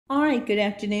Hi, good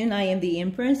afternoon. I am the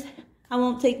Empress. I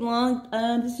won't take long.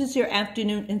 This is your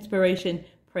afternoon inspiration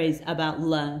praise about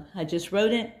love. I just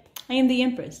wrote it. I am the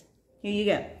Empress. Here you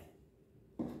go.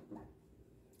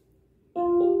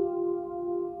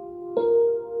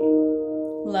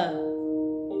 Love.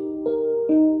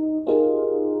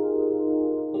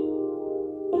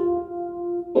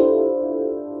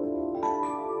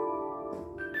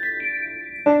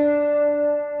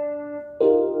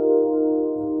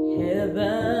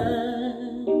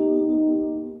 Heaven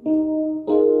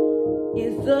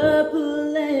is the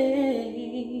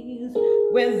place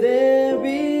where there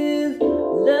is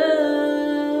love,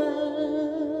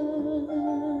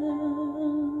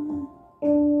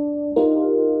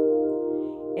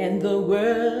 and the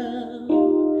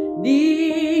world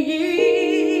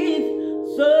needs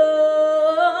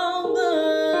so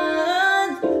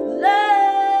much love.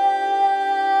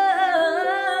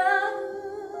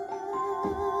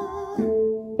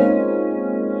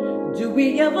 Do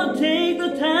we ever take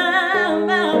the time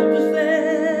out to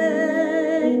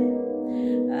say,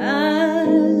 I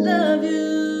love you,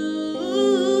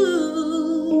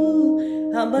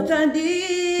 how much I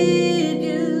need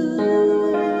you?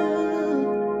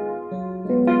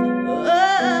 Oh,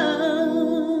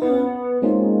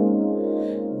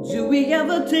 do we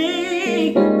ever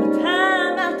take the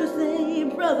time out to say,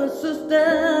 brother,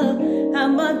 sister, how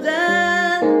much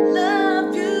I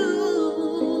love you?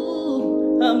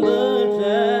 How much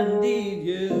I need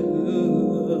you.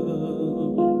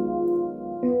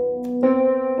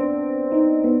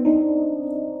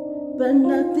 But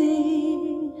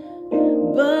nothing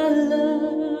but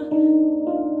love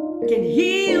can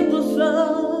heal the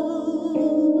soul.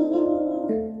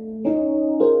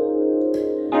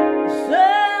 The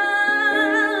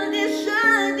sun is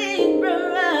shining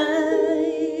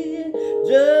bright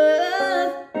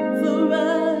just for us.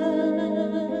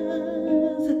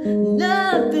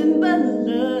 Nothing but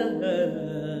love,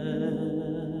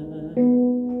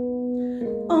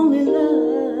 only love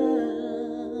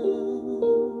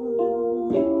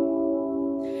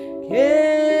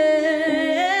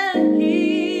can heal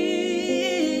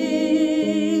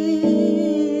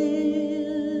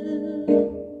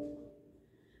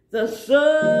the soul.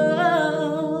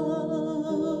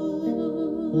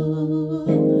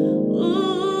 Ooh,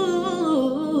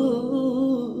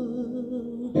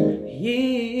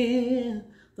 heal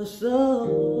the soul.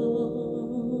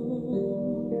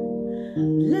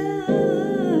 Love,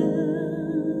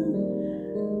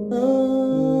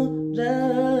 oh,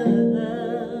 love.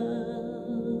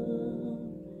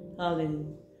 Hallelujah.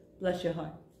 Bless your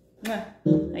heart. I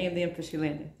am the Empress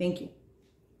Ulanda. Thank you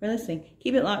for listening.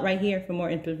 Keep it locked right here for more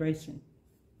inspiration.